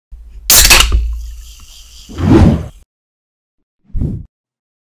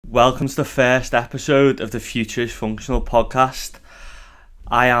Welcome to the first episode of the Future is Functional podcast.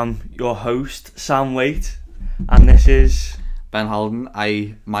 I am your host, Sam Waite, and this is Ben Holden.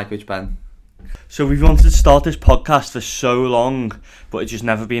 My coach Ben. So we've wanted to start this podcast for so long, but it's just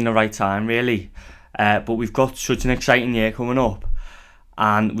never been the right time, really. But we've got such an exciting year coming up,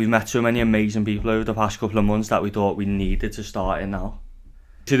 and we've met so many amazing people over the past couple of months that we thought we needed to start it now.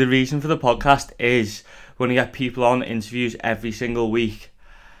 So the reason for the podcast is we're going to get people on interviews every single week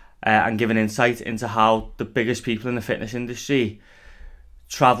and give an insight into how the biggest people in the fitness industry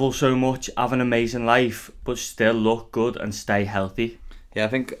travel so much, have an amazing life, but still look good and stay healthy. Yeah, I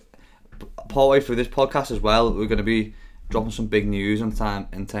think partway through this podcast as well, we're going to be dropping some big news in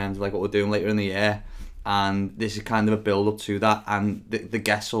terms of like what we're doing later in the year, and this is kind of a build up to that, and the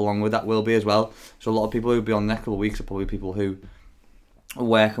guests along with that will be as well. So a lot of people who will be on the next couple of weeks are probably people who are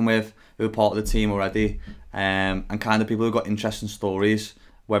working with, who are part of the team already, and kind of people who've got interesting stories,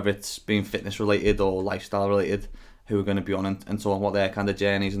 whether it's being fitness related or lifestyle related, who are going to be on and talk about their kind of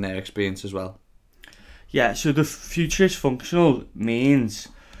journeys and their experience as well. Yeah, so the Future is Functional means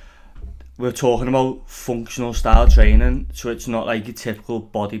we're talking about functional style training, so it's not like your typical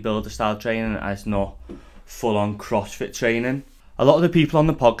bodybuilder style training, and it's not full on CrossFit training. A lot of the people on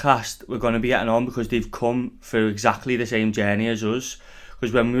the podcast we're going to be getting on because they've come through exactly the same journey as us,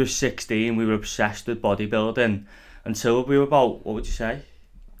 because when we were 16 we were obsessed with bodybuilding until we were about, what would you say?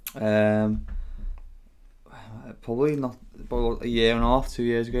 Probably not, about a year and a half, 2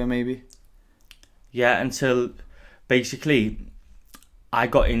 years ago maybe. Yeah, until basically I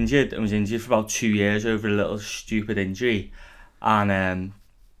got injured and was injured for about 2 years over a little stupid injury, and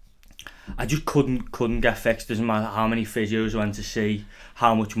I just couldn't get fixed. Doesn't matter how many physios I went to see,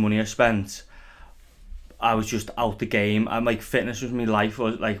 how much money I spent, I was just out the game. And like, fitness was my life,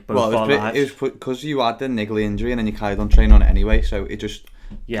 or like both our lives. It was because you had the niggly injury and then you carried on training on it anyway, so it just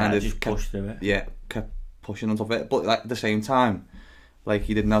I just pushed through it. Yeah, kept pushing on top of it. But like, at the same time, like,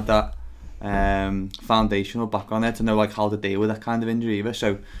 you didn't have that foundational background there to know like how to deal with that kind of injury either.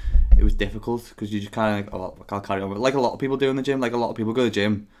 So it was difficult because you just kind of like, oh, I'll carry on with it. Like a lot of people do in the gym. Like a lot of people go to the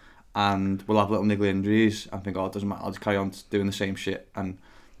gym and will have little niggly injuries and think, oh, it doesn't matter, I'll just carry on doing the same shit and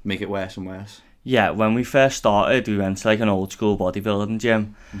make it worse and worse. Yeah, when we first started, we went to like an old school bodybuilding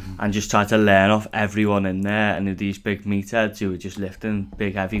gym and just tried to learn off everyone in there, and these big meatheads who were just lifting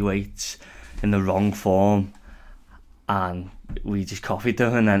big heavy weights in the wrong form, and we just copied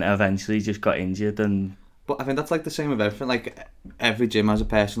them and then eventually just got injured. But I think that's like the same with everything. Like every gym has a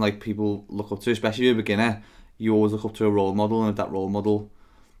person like people look up to, especially if you're a beginner. You always look up to a role model, and if that role model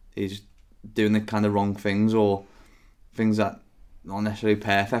is doing the kind of wrong things or things that not necessarily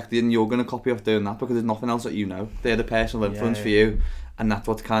perfect, then you're going to copy off doing that because there's nothing else that you know. They're the personal influence for you, and that's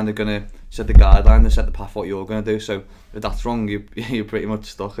what's kind of going to set the guideline and set the path what you're going to do. So if that's wrong, you're pretty much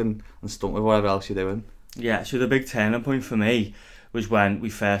stuck and stuck with whatever else you're doing. Yeah, so the big turning point for me was when we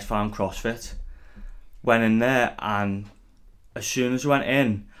first found CrossFit. Went in there, and as soon as I went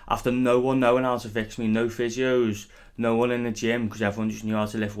in, after no one knowing how to fix me, no physios, no one in the gym, because everyone just knew how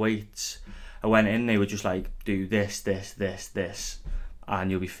to lift weights, I went in, they were just like, do this, and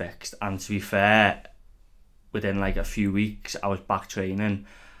you'll be fixed. And to be fair, within like a few weeks, I was back training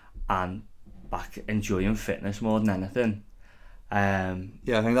and back enjoying fitness more than anything.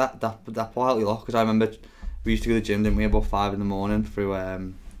 Yeah, I think that part helped a lot, because I remember we used to go to the gym, didn't we, about 5 a.m.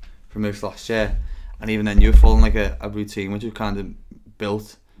 through most last year, and even then you were following like a routine which was kind of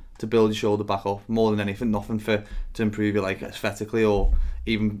built to build your shoulder back up more than anything, nothing to improve you like aesthetically or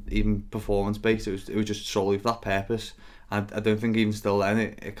even performance based. It was just solely for that purpose, and I don't think even still then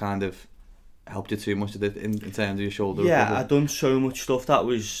it kind of helped you too much in terms of your shoulder. Yeah, I'd done so much stuff that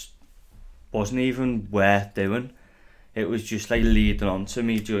wasn't even worth doing. It was just like leading on to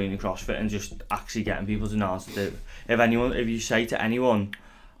me joining CrossFit and just actually getting people to know how to do it. If you say to anyone,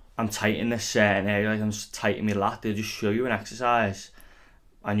 I'm tight in this certain area, like I'm tight in my lat, they'll just show you an exercise,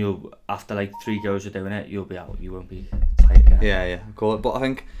 and you'll, after like 3 goes of doing it, you'll be out, you won't be tight again. Yeah, cool. But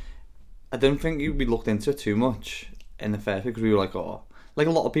I don't think we looked into it too much in the first, because we were like, oh, like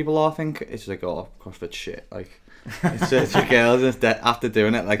a lot of people are, I think it's like, oh, CrossFit shit, like it's for girls, and after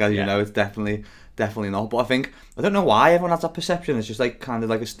doing it, like, as you know, it's definitely not. But I don't know why everyone has that perception. It's just like kind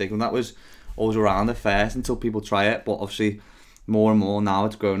of like a stigma that was always around at first until people try it. But obviously more and more now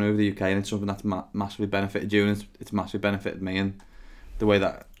it's grown over the UK, and it's something that's massively benefited you, and it's massively benefited me, and the way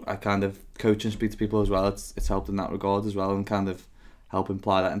that I kind of coach and speak to people as well, it's helped in that regard as well, and kind of help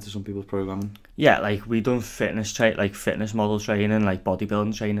imply that into some people's programming. Yeah, like we done fitness model training, like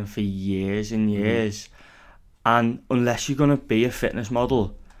bodybuilding training for years and years, and unless you're gonna be a fitness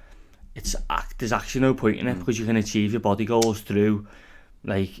model, there's actually no point in it, because you can achieve your body goals through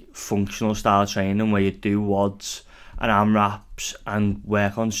like functional style training where you do WODs and AMRAPs and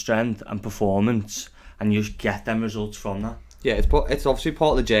work on strength and performance, and you just get them results from that. Yeah, it's obviously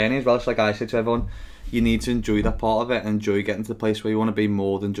part of the journey as well. It's like I say to everyone, you need to enjoy that part of it and enjoy getting to the place where you want to be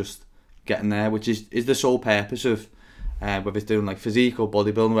more than just getting there, which is the sole purpose of whether it's doing like physique or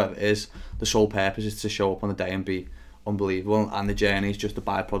bodybuilding, whatever it is. The sole purpose is to show up on the day and be unbelievable, and the journey is just a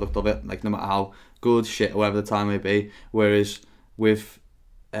byproduct of it, like no matter how good, shit, or whatever the time may be. Whereas with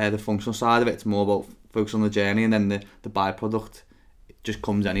the functional side of it, it's more about focus on the journey, and then the byproduct just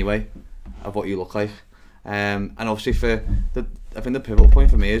comes anyway of what you look like. And obviously I think the pivotal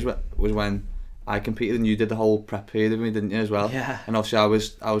point for me was when I competed and you did the whole prep period with me, didn't you, as well? Yeah. And obviously I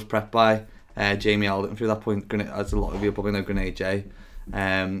was prepped by Jamie Alderton through that point, as a lot of you probably know, Grenade J.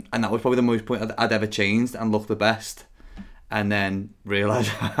 And that was probably the most point I'd ever changed and looked the best. And then realised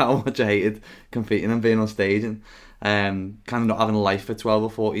how much I hated competing and being on stage and kind of not having a life for 12 or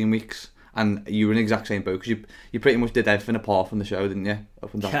 14 weeks. And you were in the exact same boat because you pretty much did everything apart from the show, didn't you?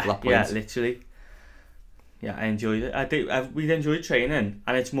 Up until that point. Yeah, literally. Yeah, I enjoyed it. We enjoyed training,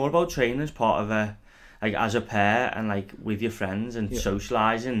 and it's more about training as part of like as a pair and like with your friends and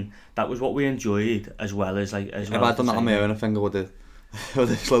socialising. That was what we enjoyed, as well as like as well. If I'd done that on my own, I think I would have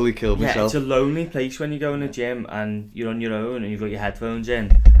slowly killed myself. Yeah, it's a lonely place when you go in the gym and you're on your own and you've got your headphones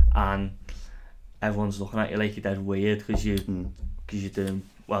in and everyone's looking at you like you're dead weird because you're doing,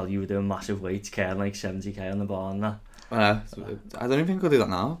 well, you were doing massive weights, carrying like 70k on the bar and that. I don't even think I could do that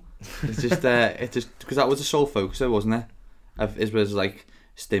now. It's just because that was the sole focus, wasn't it? It was like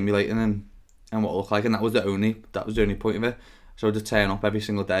stimulating and what it looked like, and that was the only point of it. So I'd just turn up every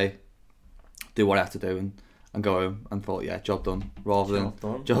single day, do what I had to do, and go home and thought, yeah, job done, rather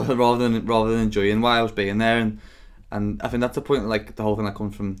than enjoying why I was being there. And I think that's the point. Like the whole thing that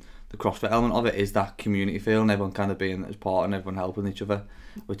comes from the CrossFit element of it is that community feel and everyone kind of being as part and everyone helping each other,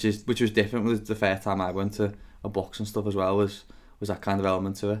 which was different with the first time I went to a box and stuff as well, was that kind of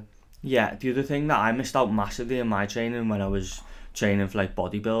element to it. Yeah, the other thing that I missed out massively in my training when I was training for like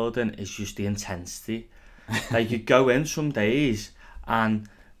bodybuilding is just the intensity. Like you go in some days and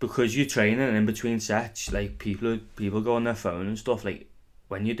because you're training in between sets, like people go on their phone and stuff. Like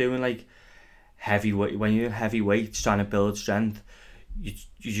when you're doing like heavy weights trying to build strength, you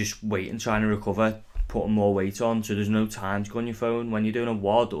just wait and trying to recover, putting more weight on, so there's no time to go on your phone. When you're doing a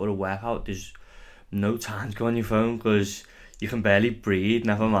WOD or a workout, there's no time to go on your phone because you can barely breathe,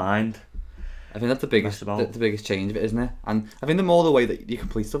 never mind. I think that's the biggest change of it, isn't it? And I think the more the way that you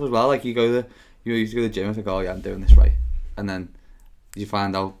complete stuff as well, like you used to go to the gym and think, oh yeah, I'm doing this right, and then you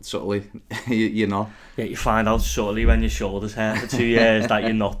find out subtly you're not. Yeah, you find out subtly when your shoulders hurt for 2 years that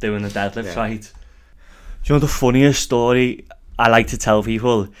you're not doing the deadlift right. Do you know the funniest story I like to tell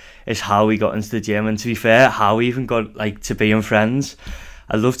people is how we got into the gym, and to be fair, how we even got like to being friends.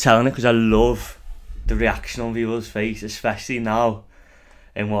 I love telling it because I love the reaction on people's face, especially now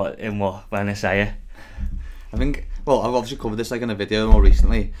in what when I say it. I think, well, I've obviously covered this like in a video more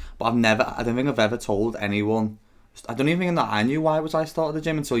recently, but I don't think I've ever told anyone. I don't even think that I knew why I started the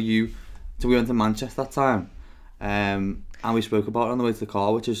gym until we went to Manchester that time, and we spoke about it on the way to the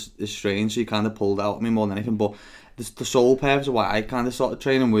car, which is strange. So you kind of pulled out at me more than anything. But the sole purpose of why I kind of started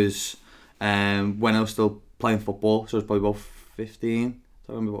training was when I was still playing football. So it was probably about 15.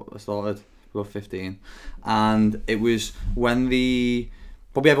 I remember what I started. About 15, and it was when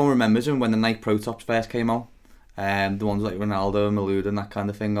probably everyone remembers when the Nike Pro Tops first came out, the ones like Ronaldo and Malouda and that kind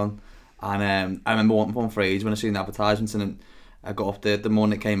of thing on. And I remember wanting one for ages when I seen the advertisements, and I got up there the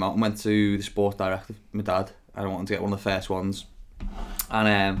morning it came out and went to the sports director, my dad. I wanted to get one of the first ones, and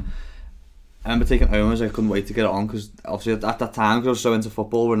I remember taking it home as I couldn't wait to get it on, because obviously at that time, because I was so into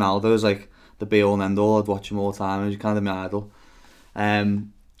football, Ronaldo was like the be all and end all. I'd watch him all the time, and he was kind of my idol.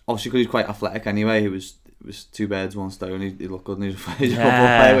 Obviously because he's quite athletic anyway, he was 2 birds 1 stone. He looked good, and he's a football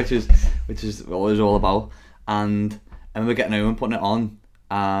player, which is what it was all about. And I remember getting home and putting it on,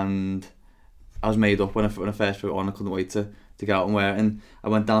 and I was made up when I first put it on. I couldn't wait to get out and wear it. And I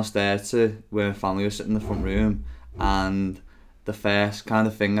went downstairs to where my family was sitting in the front room, and the first kind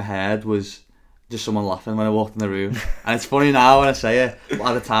of thing I heard was just someone laughing when I walked in the room. And it's funny now when I say it, but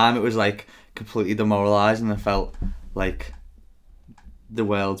at the time it was like completely demoralising. I felt like the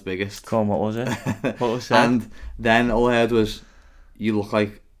world's biggest. Come on, what was it? What was that? And then all I heard was, you look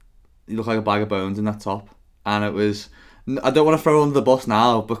like a bag of bones in that top. And it was, I don't want to throw her under the bus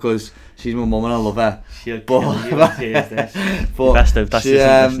now because she's my mum and I love her. She'll kill you if she hears this. But best of, that's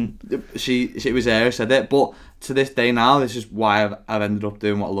she was there who said it. But to this day now, this is why I've ended up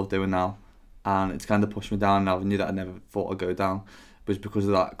doing what I love doing now. And it's kind of pushed me down an avenue that I never thought I'd go down. It was because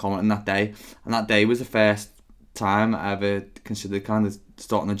of that comment on that day. And that day was the first time I ever considered kind of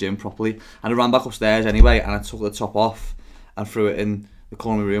starting the gym properly. And I ran back upstairs anyway, and I took the top off and threw it in the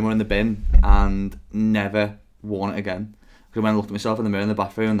corner of my room or in the bin, and never worn it again. Because when I looked at myself in the mirror in the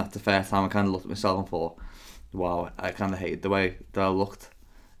bathroom, that's the first time I kind of looked at myself and thought, wow, I kind of hated the way that I looked.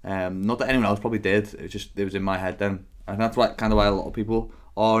 Not that anyone else probably did, it was in my head then. And that's why a lot of people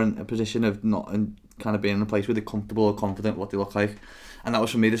are in a position of not kind of being in a place where they're comfortable or confident what they look like. And that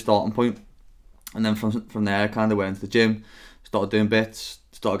was for me the starting point. And then from there I kind of went into the gym, started doing bits,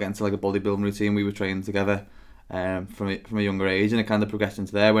 started getting to like a bodybuilding routine. We were training together from a younger age, and it kind of progressed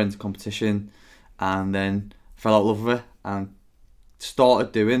into there, went into competition, and then fell out of love with it and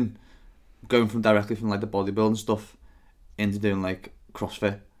started going directly from like the bodybuilding stuff into doing like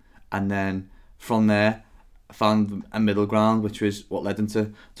CrossFit. And then from there I found a middle ground, which was what led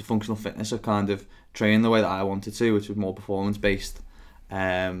into functional fitness, of kind of training the way that I wanted to, which was more performance based,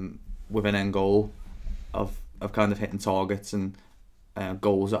 with an end goal of kind of hitting targets and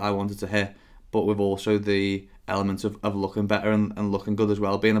goals that I wanted to hit, but with also the element of looking better and looking good as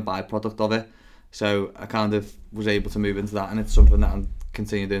well, being a byproduct of it. So I kind of was able to move into that, and it's something that I'm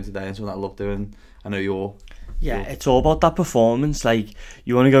continuing doing today and something that I love doing. I know you're... It's all about that performance. Like,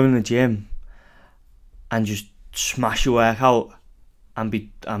 you want to go in the gym and just smash your workout and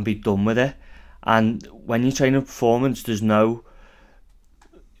be done with it. And when you're training performance, there's no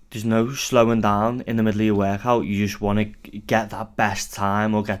slowing down in the middle of your workout. You just want to get that best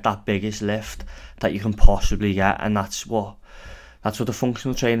time or get that biggest lift that you can possibly get, and that's what the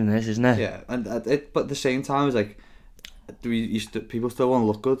functional training is, isn't it? Yeah, and but at the same time, it's like, people still want to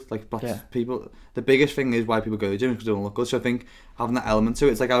look good. Like, but people, the biggest thing is why people go to the gym is because they want to look good. So I think having that element to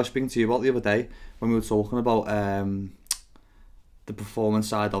it, it's like I was speaking to you about the other day when we were talking about the performance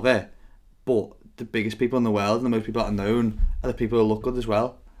side of it. But the biggest people in the world and the most people that are known are the people who look good as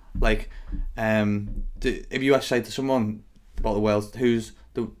well. Like, if you say to someone about who's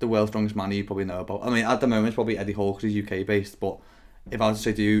the world's strongest man, you probably know about. I mean, at the moment it's probably Eddie Hall because he's UK based. But if I was to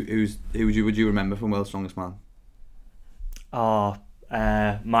say to you, who would you remember from World's Strongest Man?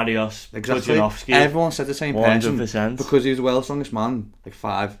 Mariusz Exactly. Everyone said the same 100%. person because he was the world's strongest man like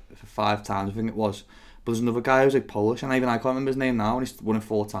five times, I think it was. But there's another guy who's like Polish, and even I can't remember his name now, and he's won it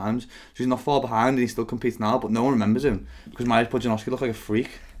 4 times. So he's not far behind, and he still competes now, but no one remembers him because Mariusz Pudzianowski looked like a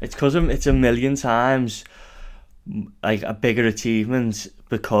freak. It's because it's a million times like a bigger achievement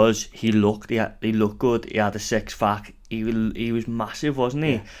because he looked good. He had a 6-pack. He was massive, wasn't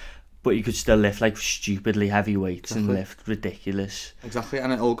he? Yeah. But he could still lift like stupidly heavy weights and lift ridiculous. Exactly,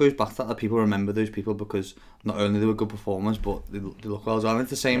 and it all goes back to that people remember those people because not only they were good performers, but they look well as well. And it's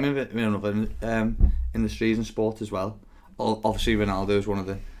the same in other industries and sports as well. Obviously, Ronaldo is one of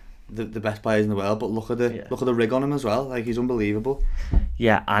the best players in the world, but look at the rig on him as well. Like, he's unbelievable.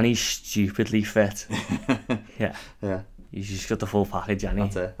 Yeah, and he's stupidly fit. Yeah. Yeah. He's just got the full package,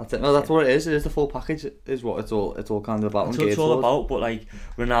 hasn't he? That's it. No, that's what it is. It is the full package. Is what it's all kind of about. That's what it's all about. But like,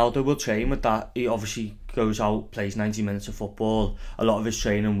 Ronaldo will train with that. He obviously goes out, plays 90 minutes of football. A lot of his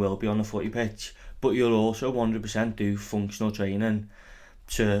training will be on the footy pitch, but you'll also 100% do functional training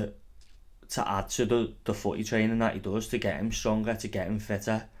to add to the footy training that he does to get him stronger, to get him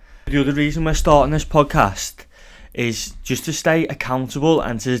fitter. The other reason we're starting this podcast is just to stay accountable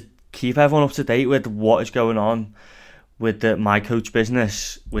and to keep everyone up to date with what is going on with the My Coach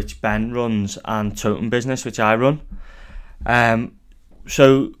business, which Ben runs, and Totum business, which I run.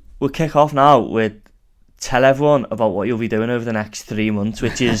 So we'll kick off now with tell everyone about what you'll be doing over the next 3 months,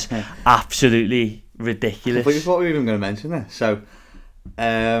 which is absolutely ridiculous. I thought we were even going to mention this. So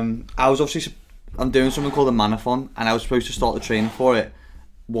I'm doing something called a marathon, and I was supposed to start the training for it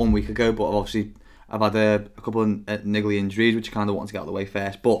 1 week ago, but I've had a couple of niggly injuries, which I kind of want to get out of the way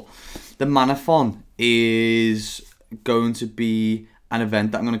first. But the marathon is going to be an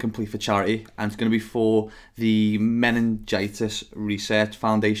event that I'm going to complete for charity, and it's going to be for the Meningitis Research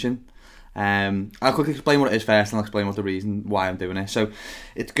Foundation. I'll quickly explain what it is first, and I'll explain what the reason why I'm doing it. So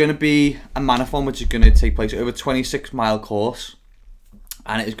it's going to be a marathon which is going to take place over a 26-mile course,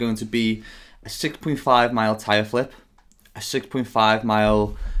 and it is going to be a 6.5-mile tyre flip, a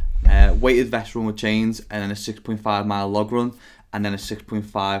 6.5-mile weighted vest run with chains, and then a 6.5-mile log run, and then a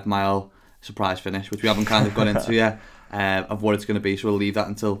 6.5-mile surprise finish, which we haven't kind of gone into yet of what it's going to be. So we'll leave that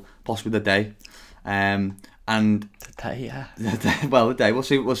until possibly the day. And the day, yeah. The day. We'll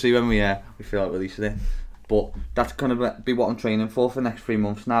see when we feel like releasing it. But that's going to be what I'm training for the next 3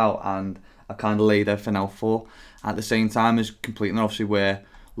 months now, and I kind of laid everything out for. At the same time as completing, obviously we're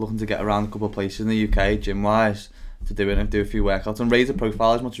looking to get around a couple of places in the UK gym wise to do it and do a few workouts and raise the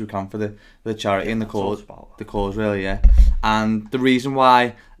profile as much as we can for the charity and the cause really, yeah. And the reason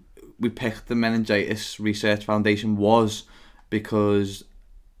why we picked the Meningitis Research Foundation was because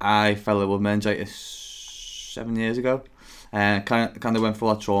I fell ill with meningitis 7 years ago, and kind of went through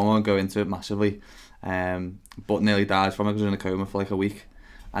that trauma and go into it massively, but nearly died from it because I was in a coma for like a week,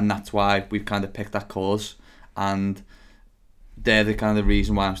 and that's why we've kind of picked that cause, and they're the kind of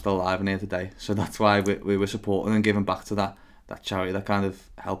reason why I'm still alive and here today. So that's why we were supporting and giving back to that charity that kind of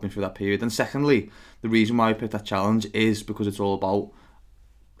helped me through that period. And secondly, the reason why I picked that challenge is because it's all about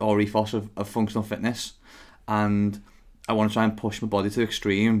our ethos of functional fitness, and I want to try and push my body to the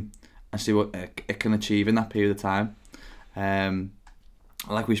extreme and see what it can achieve in that period of time.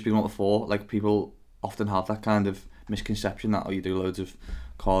 Like we spoke about before, like people often have that kind of misconception that, oh, you do loads of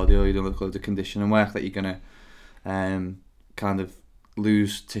cardio, you do loads of conditioning work, that you're gonna kind of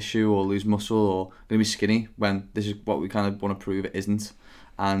lose tissue or lose muscle or gonna be skinny, when this is what we kind of want to prove it isn't.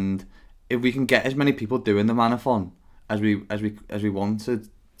 And if we can get as many people doing the marathon as we wanted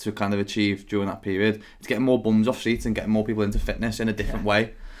to kind of achieve during that period, it's getting more bums off seats and getting more people into fitness in a different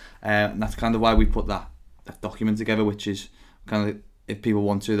way. And that's kind of why we put that document together, which is kind of, if people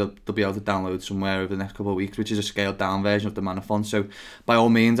want to, they'll be able to download somewhere over the next couple of weeks, which is a scaled down version of the marathon. So by all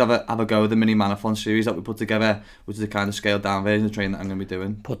means, have a go with the mini marathon series that we put together, which is a kind of scaled down version of training that I'm going to be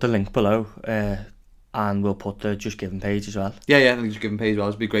doing. Put the link below, and we'll put the Just Giving page as well. Yeah, the Just Giving page as well.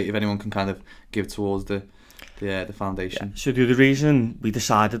 It'd be great if anyone can kind of give towards the foundation. Yeah. So the other reason we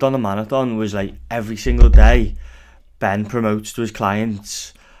decided on a marathon was, like, every single day Ben promotes to his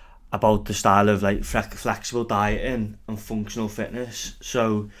clients about the style of, like, flexible dieting and functional fitness.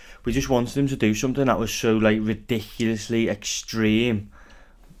 So we just wanted him to do something that was so, like, ridiculously extreme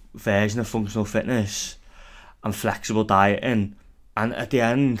version of functional fitness and flexible dieting, and at the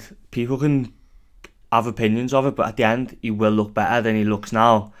end people can have opinions of it, but at the end he will look better than he looks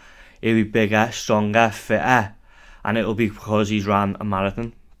now. He'll be bigger, stronger, fitter, and it'll be because he's ran a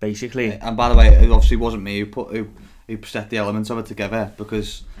marathon, basically. And by the way, it obviously wasn't me who set the elements of it together,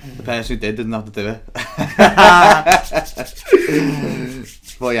 because the person who didn't have to do it.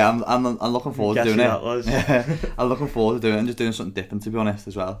 But yeah, I'm looking forward to doing it. I'm looking forward to doing it and just doing something different, to be honest,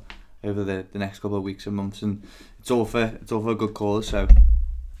 as well, over the next couple of weeks and months, and it's all for a good cause. So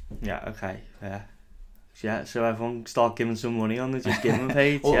yeah, okay, yeah, so everyone start giving some money on the Just Giving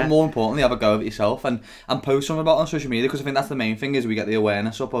page. Well, more importantly, have a go of it yourself and post something about it on social media, because I think that's the main thing, is we get the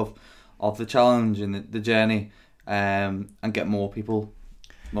awareness up of the challenge and the journey, and get more people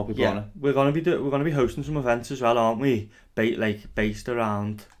on it. We're gonna be hosting some events as well, aren't we? Based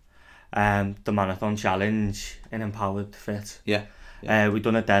around the marathon challenge in Empowered Fit. Yeah. We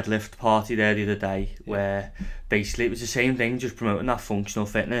done a deadlift party there the other day, where basically it was the same thing, just promoting that functional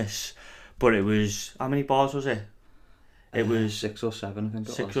fitness. But it was, how many bars was it? It was 6 or 7, I think.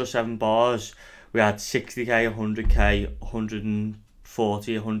 6 or 7 bars. We had 60k, 100k,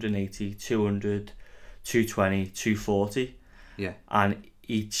 140, 180, 200, 220, 240. Yeah. And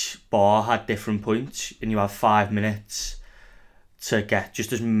each bar had different points, and you have 5 minutes to get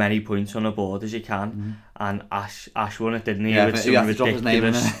just as many points on the board as you can. Mm-hmm. And Ash won it, didn't he? Yeah, with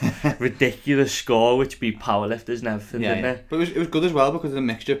some ridiculous score, which beat powerlifters and everything, didn't it? But it was good as well, because the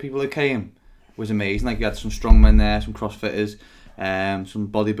mixture of people that came was amazing. Like, you had some strongmen there, some crossfitters, some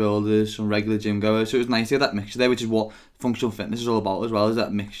bodybuilders, some regular gym goers. So it was nice to have that mixture there, which is what functional fitness is all about as well, is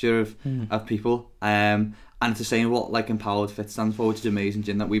that mixture of people. And it's the same what, like, Empowered Fit stands for, which is amazing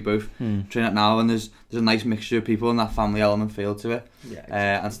gym that we both train at now, and there's a nice mixture of people and that family element feel to it. Yeah, exactly.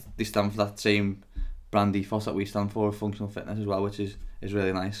 And they stand for that same brand ethos that we stand for, functional fitness as well, which is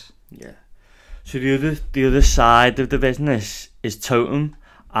really nice. Yeah. So the other side of the business is Totum,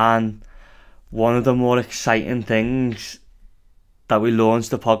 and one of the more exciting things that we launched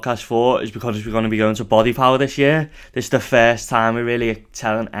the podcast for is because we're going to be going to Body Power this year. This is the first time we're really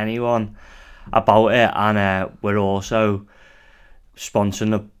telling anyone about it, and we're also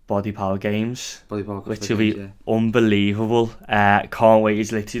sponsoring the Body Power Games, which will be unbelievable. Can't wait.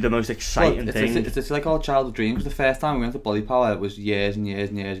 It's literally the most exciting thing. It's like our childhood dream, because the first time we went to Body Power was years and years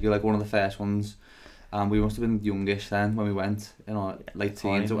and years ago, like one of the first ones, and we must have been youngish then when we went, late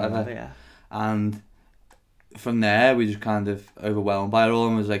teens or whatever. Yeah. And from there we just kind of overwhelmed by it all,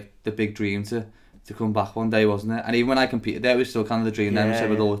 and it was like the big dream to come back one day, wasn't it? And even when I competed there, it was still kind of the dream then. We said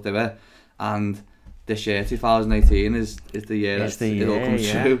we'd always do it, and this year 2018 is the year that it all comes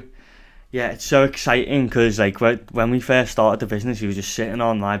true. Yeah, it's so exciting, because like when we first started the business, we were just sitting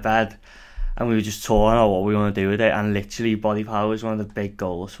on my bed and we were just talking about what we want to do with it, and literally Body Power was one of the big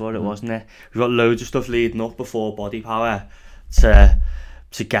goals for it, wasn't it? We've got loads of stuff leading up before Body Power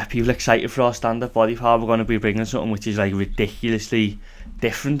to get people excited for our standard Body Power. We're going to be bringing something which is like ridiculously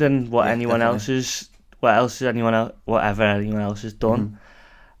different than what anyone else has done.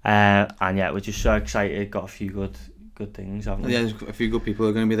 And yeah, we're just so excited. Got a few good things, haven't we? Yeah, there's a few good people who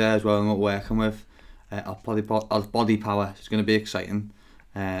are going to be there as well, and we're working with our body power. It's going to be exciting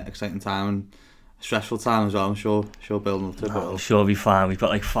time and stressful time as well. I'm sure building up to it. I'm sure we'll be fine. We've got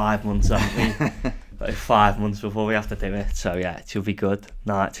like 5 months, haven't we? Like 5 months before we have to do it. So yeah, it should be good.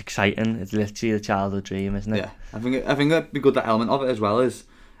 No, it's exciting. It's literally a childhood dream, isn't it? Yeah, I think that'd be good. That element of it as well is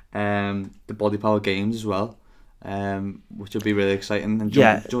the body power games as well, which would be really exciting. And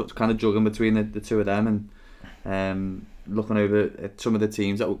kind of juggling between the two of them and looking over at some of the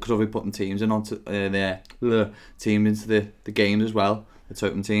teams that because we'll be putting teams in onto the team into the games as well, the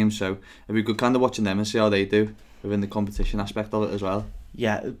Totum teams. So it'd be good kind of watching them and see how they do within the competition aspect of it as well.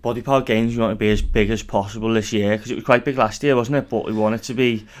 Yeah, body power games we want to be as big as possible this year because it was quite big last year, wasn't it? But we want to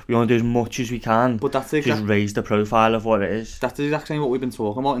do as much as we can. But that's just raise the profile of what it is. That's exactly what we've been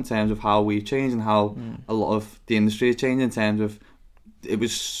talking about in terms of how we've changed and how a lot of the industry has changed in terms of it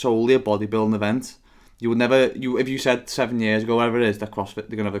was solely a bodybuilding event. You would never, if you said 7 years ago, whatever it is, that CrossFit,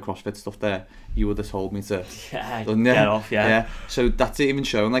 they're gonna have a CrossFit stuff there, you would have told me to get off. Yeah. So that's even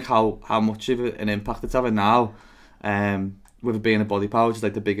showing like how much of an impact it's having now. With it being a body power, which is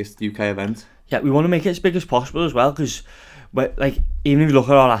like the biggest UK event. Yeah, we want to make it as big as possible as well because, like, even if you look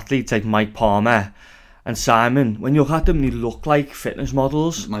at our athletes like Mike Palmer and Simon, when you look at them, they look like fitness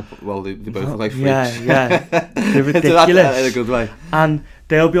models. They both look like freaks. Yeah, they're ridiculous. In a good way. And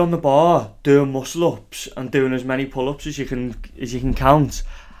they'll be on the bar doing muscle ups and doing as many pull ups as you can count,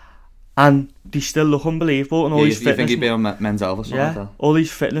 and they still look unbelievable. And all these you think he'd be on Men's Health or something like that? All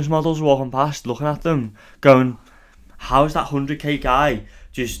these fitness models walking past, looking at them, going, how's that 100k guy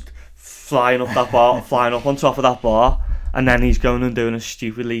just flying up that bar, flying up on top of that bar, and then he's going and doing a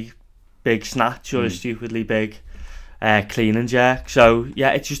stupidly big snatch or a stupidly big clean and jerk? So yeah,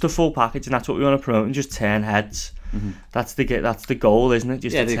 it's just a full package, and that's what we want to promote and just turn heads. That's the goal, isn't it?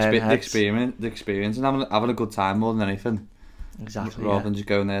 Just to turn heads. The experience, and having a good time more than anything. Exactly. Rather than just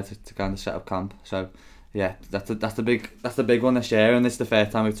going there to kind of set up camp. So yeah, that's the big one this year, and it's the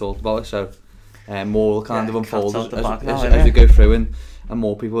first time we've talked about it. So. More will kind of unfold as we go through, and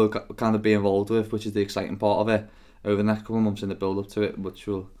more people will kind of be involved with, which is the exciting part of it over the next couple of months in the build up to it, which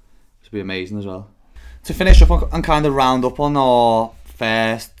will be amazing as well. To finish up and kind of round up on our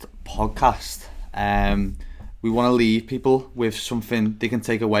first podcast, we want to leave people with something they can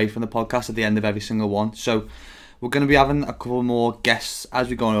take away from the podcast at the end of every single one. So we're going to be having a couple more guests as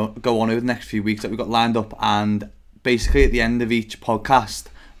we go on over the next few weeks that we've got lined up, and basically at the end of each podcast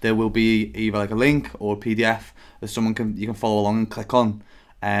there will be either like a link or a PDF that you can follow along and click on,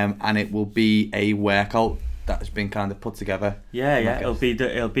 and it will be a workout that has been kind of put together. Yeah, it'll be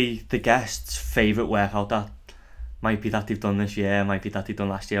the guest's favourite workout that might be that they've done this year, might be that they've done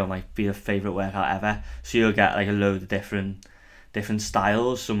last year, or might be a favourite workout ever. So you'll get like a load of different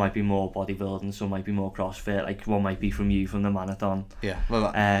styles. Some might be more bodybuilding, some might be more CrossFit. Like one might be from the marathon.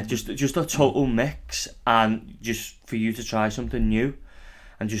 Yeah, just a total mix, and just for you to try something new.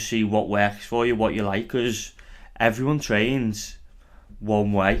 And just see what works for you, what you like, because everyone trains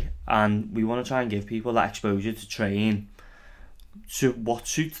one way, and we want to try and give people that exposure to train to what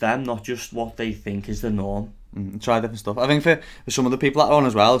suits them, not just what they think is the norm. Try different stuff. I think for some of the people that are on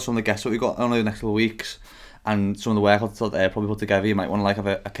as well, some of the guests that we got on the next couple of weeks, and some of the workouts that they're probably put together, you might want to like have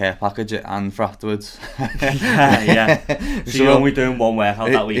a care package and for afterwards. yeah. So you're only doing one workout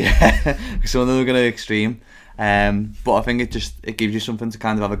that week. Yeah. Some of them are going to extreme. But I think it gives you something to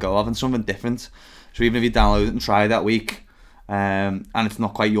kind of have a go of and something different. So even if you download it and try that week, and it's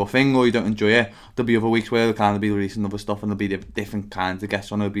not quite your thing or you don't enjoy it, there'll be other weeks where they'll kind of be releasing other stuff, and there'll be different kinds of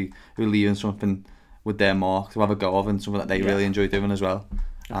guests on who'll be leaving something with their mark to have a go of, and something that they really enjoy doing as well.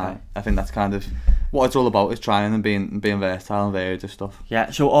 Okay. I think that's kind of what it's all about, is trying and being versatile and varied with stuff.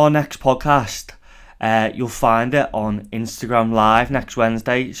 Yeah, so our next podcast, you'll find it on Instagram Live next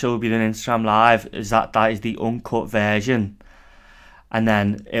Wednesday. So it'll be an Instagram Live. That is the uncut version, and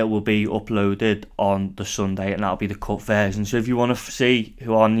then it will be uploaded on the Sunday, and that'll be the cut version. So if you want to see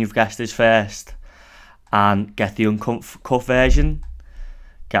who our new guest is first and get the uncut version,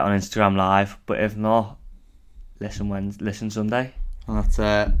 get on Instagram Live. But if not, listen Sunday. And that's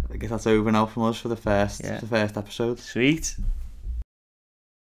I guess that's over now from us for the first episode. Sweet.